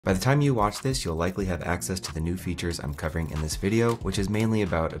By the time you watch this, you'll likely have access to the new features I'm covering in this video, which is mainly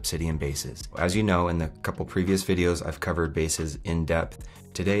about Obsidian bases. As you know, in the couple previous videos, I've covered bases in depth.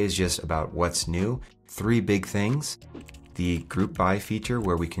 Today is just about what's new. 3 big things. The group by feature,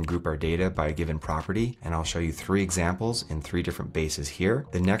 where we can group our data by a given property, and I'll show you 3 examples in 3 different bases here.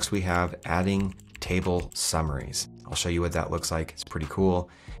 The next we have adding table summaries. I'll show you what that looks like. It's pretty cool.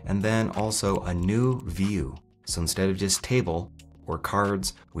 And then also a new view. So instead of just table or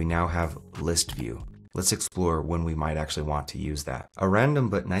cards, we now have list view. Let's explore when we might actually want to use that. A random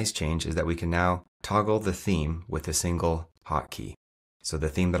but nice change is that we can now toggle the theme with a single hotkey. So the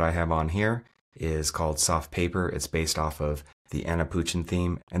theme that I have on here is called Soft Paper. It's based off of the Anna Puchin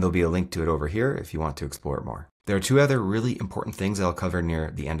theme, and there'll be a link to it over here if you want to explore it more. There are 2 other really important things I'll cover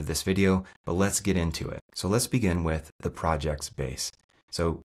near the end of this video, but let's get into it. So let's begin with the projects base.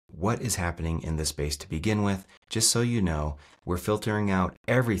 So what is happening in this base to begin with? Just so you know, we're filtering out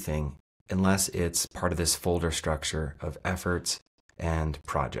everything unless it's part of this folder structure of efforts and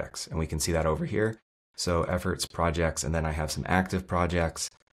projects. And we can see that over here. So efforts, projects, and then I have some active projects,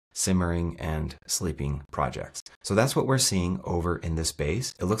 simmering, and sleeping projects. So that's what we're seeing over in this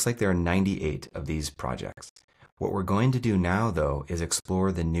base. It looks like there are 98 of these projects. What we're going to do now, though, is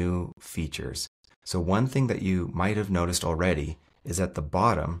explore the new features. So one thing that you might have noticed already is at the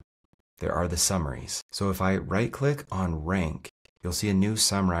bottom, there are the summaries. So if I right-click on rank, you'll see a new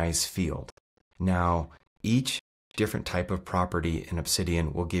summarize field. Now, each different type of property in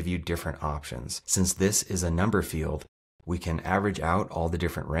Obsidian will give you different options. Since this is a number field, we can average out all the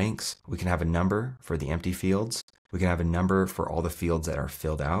different ranks. We can have a number for the empty fields. We can have a number for all the fields that are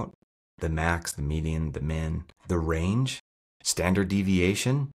filled out. The max, the median, the min, the range, standard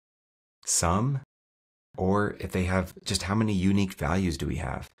deviation, sum, or if they have just how many unique values do we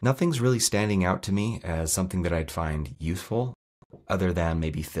have. Nothing's really standing out to me as something that I'd find useful other than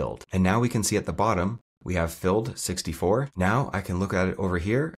maybe filled. And now we can see at the bottom, we have filled 64. Now I can look at it over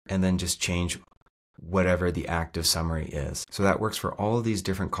here and then just change whatever the active summary is. So that works for all of these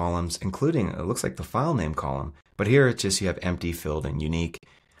different columns, including, it looks like the file name column, but here it's just you have empty, filled, and unique.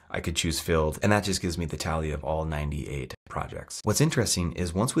 I could choose filled, and that just gives me the tally of all 98 projects. What's interesting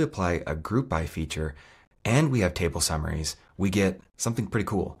is once we apply a group by feature and we have table summaries, we get something pretty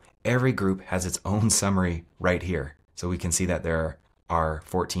cool. Every group has its own summary right here. So we can see that there are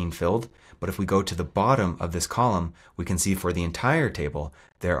 14 filled, but if we go to the bottom of this column, we can see for the entire table,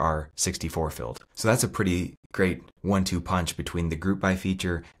 there are 64 filled. So that's a pretty great 1-2 punch between the group by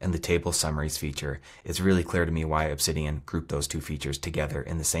feature and the table summaries feature. It's really clear to me why Obsidian grouped those 2 features together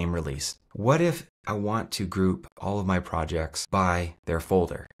in the same release. What if I want to group all of my projects by their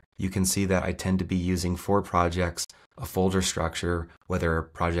folder? You can see that I tend to be using for projects a folder structure, whether a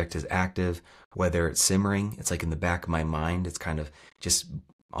project is active, whether it's simmering, it's like in the back of my mind, it's kind of just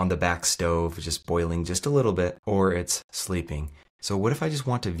on the back stove, just boiling just a little bit, or it's sleeping. So what if I just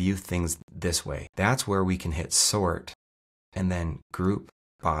want to view things this way? That's where we can hit sort and then group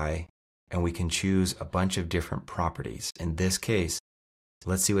by, and we can choose a bunch of different properties. In this case,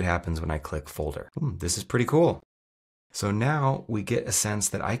 let's see what happens when I click folder. This is pretty cool. So now we get a sense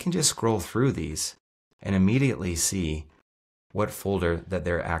that I can just scroll through these and immediately see what folder that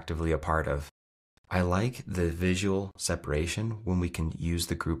they're actively a part of. I like the visual separation when we can use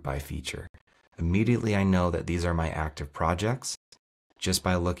the group by feature. Immediately I know that these are my active projects just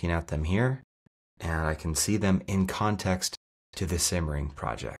by looking at them here, and I can see them in context to the simmering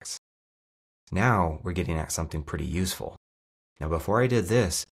projects. Now we're getting at something pretty useful. Now before I did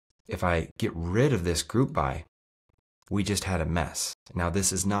this, if I get rid of this group by, we just had a mess. Now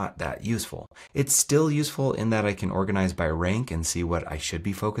this is not that useful. It's still useful in that I can organize by rank and see what I should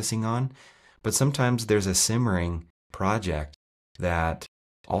be focusing on, but sometimes there's a simmering project that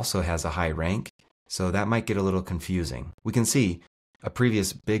also has a high rank, so that might get a little confusing. We can see a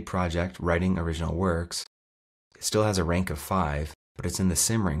previous big project, writing original works, still has a rank of 5, but it's in the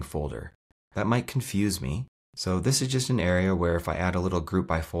simmering folder. That might confuse me. So this is just an area where if I add a little group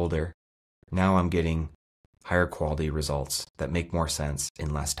by folder, now I'm getting higher quality results that make more sense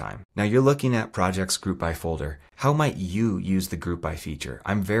in less time. Now you're looking at projects group by folder. How might you use the group by feature?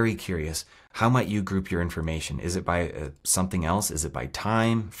 I'm very curious. How might you group your information? Is it by something else? Is it by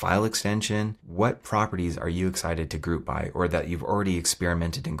time, file extension? What properties are you excited to group by, or that you've already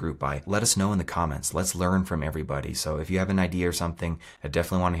experimented in group by? Let us know in the comments. Let's learn from everybody. So if you have an idea or something, I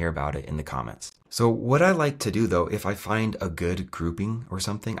definitely want to hear about it in the comments. So what I like to do though, if I find a good grouping or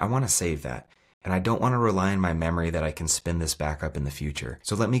something, I want to save that. And I don't want to rely on my memory that I can spin this back up in the future.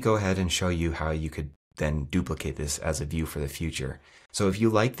 So let me go ahead and show you how you could then duplicate this as a view for the future. So if you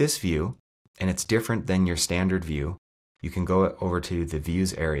like this view, and it's different than your standard view, you can go over to the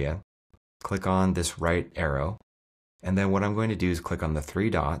views area, click on this right arrow, and then what I'm going to do is click on the three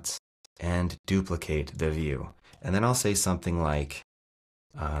dots and duplicate the view. And then I'll say something like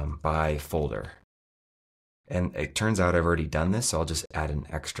by folder. And it turns out I've already done this, so I'll just add an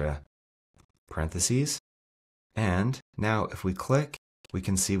extra parentheses. And now if we click, we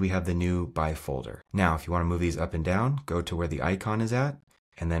can see we have the new by folder. Now, if you want to move these up and down, go to where the icon is at,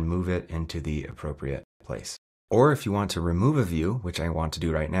 and then move it into the appropriate place. Or if you want to remove a view, which I want to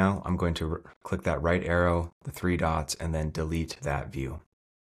do right now, I'm going to click that right arrow, the three dots, and then delete that view.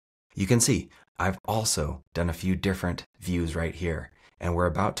 You can see I've also done a few different views right here, and we're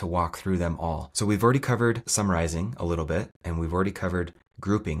about to walk through them all. So we've already covered summarizing a little bit, and we've already covered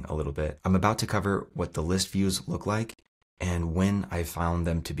grouping a little bit. I'm about to cover what the list views look like and when I found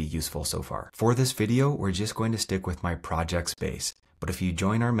them to be useful so far. For this video, we're just going to stick with my projects base. But if you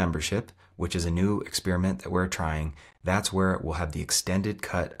join our membership, which is a new experiment that we're trying, that's where we'll have the extended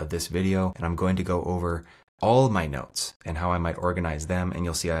cut of this video, and I'm going to go over all of my notes and how I might organize them, and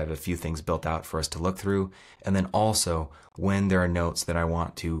you'll see I have a few things built out for us to look through, and then also when there are notes that I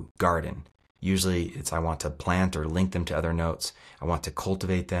want to garden. Usually it's I want to plant or link them to other notes, I want to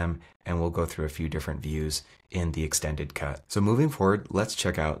cultivate them, and we'll go through a few different views in the extended cut. So moving forward, let's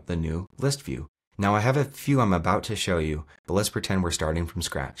check out the new list view. Now I have a few I'm about to show you, but let's pretend we're starting from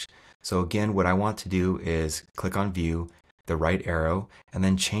scratch. So again, what I want to do is click on view, the right arrow, and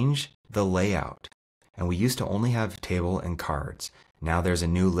then change the layout. And we used to only have table and cards. Now there's a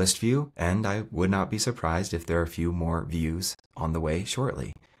new list view, and I would not be surprised if there are a few more views on the way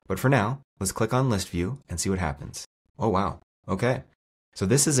shortly. But for now, let's click on list view and see what happens. Oh wow, okay. So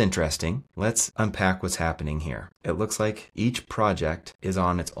this is interesting. Let's unpack what's happening here. It looks like each project is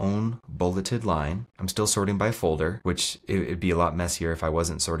on its own bulleted line. I'm still sorting by folder, which it'd be a lot messier if I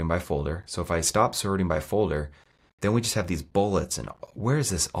wasn't sorting by folder. So if I stop sorting by folder, then we just have these bullets, and where is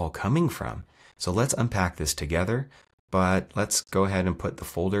this all coming from? So let's unpack this together, but let's go ahead and put the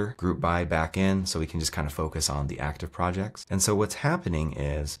folder group by back in so we can just kind of focus on the active projects. And so what's happening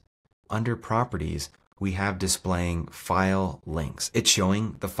is under properties, we have displaying file links. It's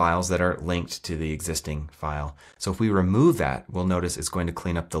showing the files that are linked to the existing file. So if we remove that, we'll notice it's going to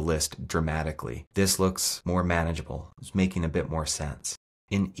clean up the list dramatically. This looks more manageable. It's making a bit more sense.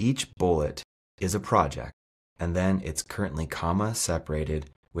 In each bullet is a project, and then it's currently comma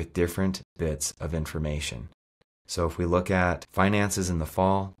separated with different bits of information. So if we look at finances in the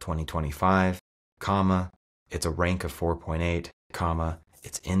fall, 2025, comma, it's a rank of 4.8, comma,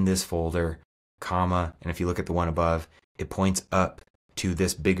 it's in this folder, comma, and if you look at the one above, it points up to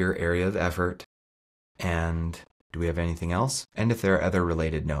this bigger area of effort. And do we have anything else? And if there are other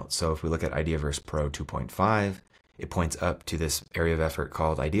related notes. So if we look at Ideaverse Pro 2.5, it points up to this area of effort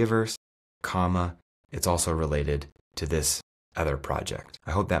called Ideaverse, comma, it's also related to this other project.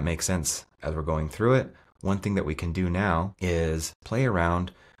 I hope that makes sense as we're going through it. One thing that we can do now is play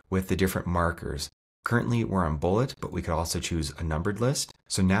around with the different markers. Currently we're on bullet, but we could also choose a numbered list.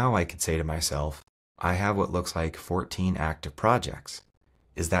 So now I could say to myself, I have what looks like 14 active projects.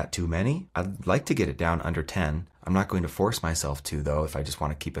 Is that too many? I'd like to get it down under 10. I'm not going to force myself to though if I just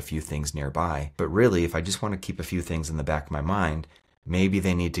want to keep a few things nearby. But really, if I just want to keep a few things in the back of my mind, maybe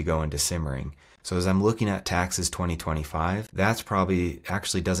they need to go into simmering. So as I'm looking at taxes 2025, that's probably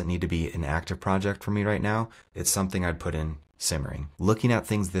actually doesn't need to be an active project for me right now. It's something I'd put in simmering. Looking at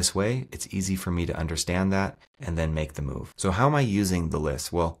things this way, it's easy for me to understand that and then make the move. So how am I using the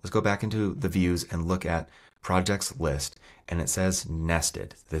list? Well, let's go back into the views and look at projects list, and it says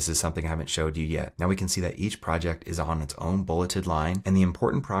nested. This is something I haven't showed you yet. Now we can see that each project is on its own bulleted line, and the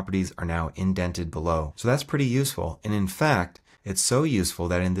important properties are now indented below. So that's pretty useful. And in fact, it's so useful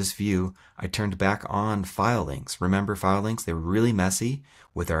that in this view, I turned back on file links. Remember file links? They were really messy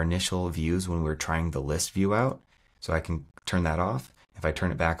with our initial views when we were trying the list view out. So I can turn that off. If I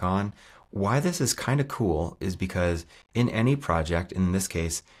turn it back on, why this is kind of cool is because in any project, in this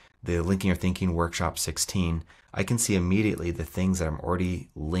case, the Linking or Thinking Workshop 16, I can see immediately the things that I'm already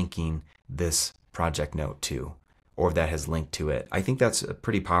linking this project note to, or that has linked to it. I think that's a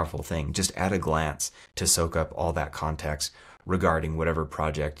pretty powerful thing, just at a glance to soak up all that context regarding whatever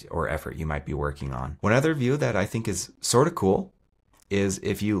project or effort you might be working on. One other view that I think is sort of cool is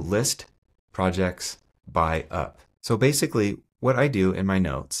if you list projects by up. So basically what I do in my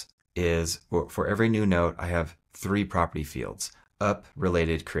notes is for every new note, I have 3 property fields: up,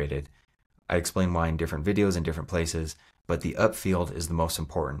 related, created. I explain why in different videos in different places, but the up field is the most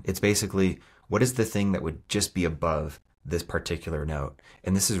important. It's basically what is the thing that would just be above this particular note.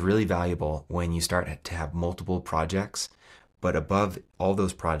 And this is really valuable when you start to have multiple projects, but above all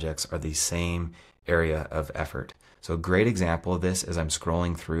those projects are the same area of effort. So a great example of this as I'm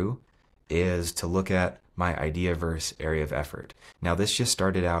scrolling through is to look at my Ideaverse area of effort. Now this just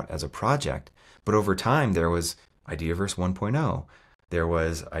started out as a project, but over time there was Ideaverse 1.0, there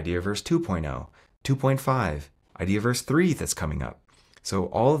was Ideaverse 2.0, 2.5, Ideaverse 3 that's coming up. So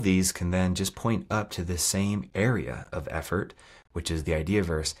all of these can then just point up to the same area of effort, which is the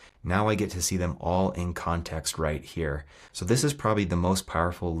Ideaverse. Now I get to see them all in context right here. So this is probably the most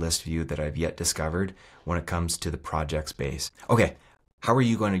powerful list view that I've yet discovered when it comes to the project space. Okay, how are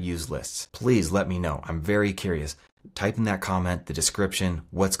you going to use lists? Please let me know. I'm very curious. Type in that comment, the description,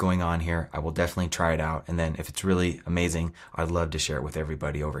 what's going on here. I will definitely try it out. And then if it's really amazing, I'd love to share it with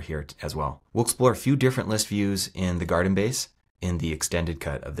everybody over here as well. We'll explore a few different list views in the garden base in the extended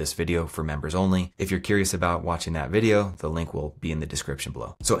cut of this video for members only. If you're curious about watching that video, the link will be in the description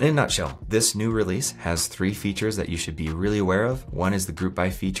below. So in a nutshell, this new release has 3 features that you should be really aware of. 1 is the group by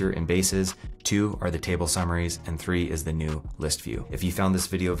feature in bases, 2 are the table summaries, and 3 is the new list view. If you found this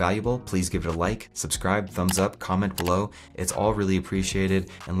video valuable, please give it a like, subscribe, thumbs up, comment below. It's all really appreciated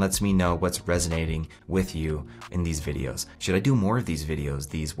and lets me know what's resonating with you in these videos. Should I do more of these videos,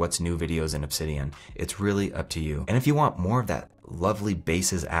 these what's new videos in Obsidian? It's really up to you. And if you want more of that lovely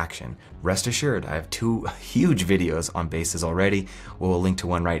bases action, rest assured I have 2 huge videos on bases already. We'll link to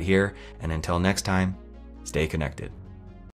one right here. And until next time, stay connected.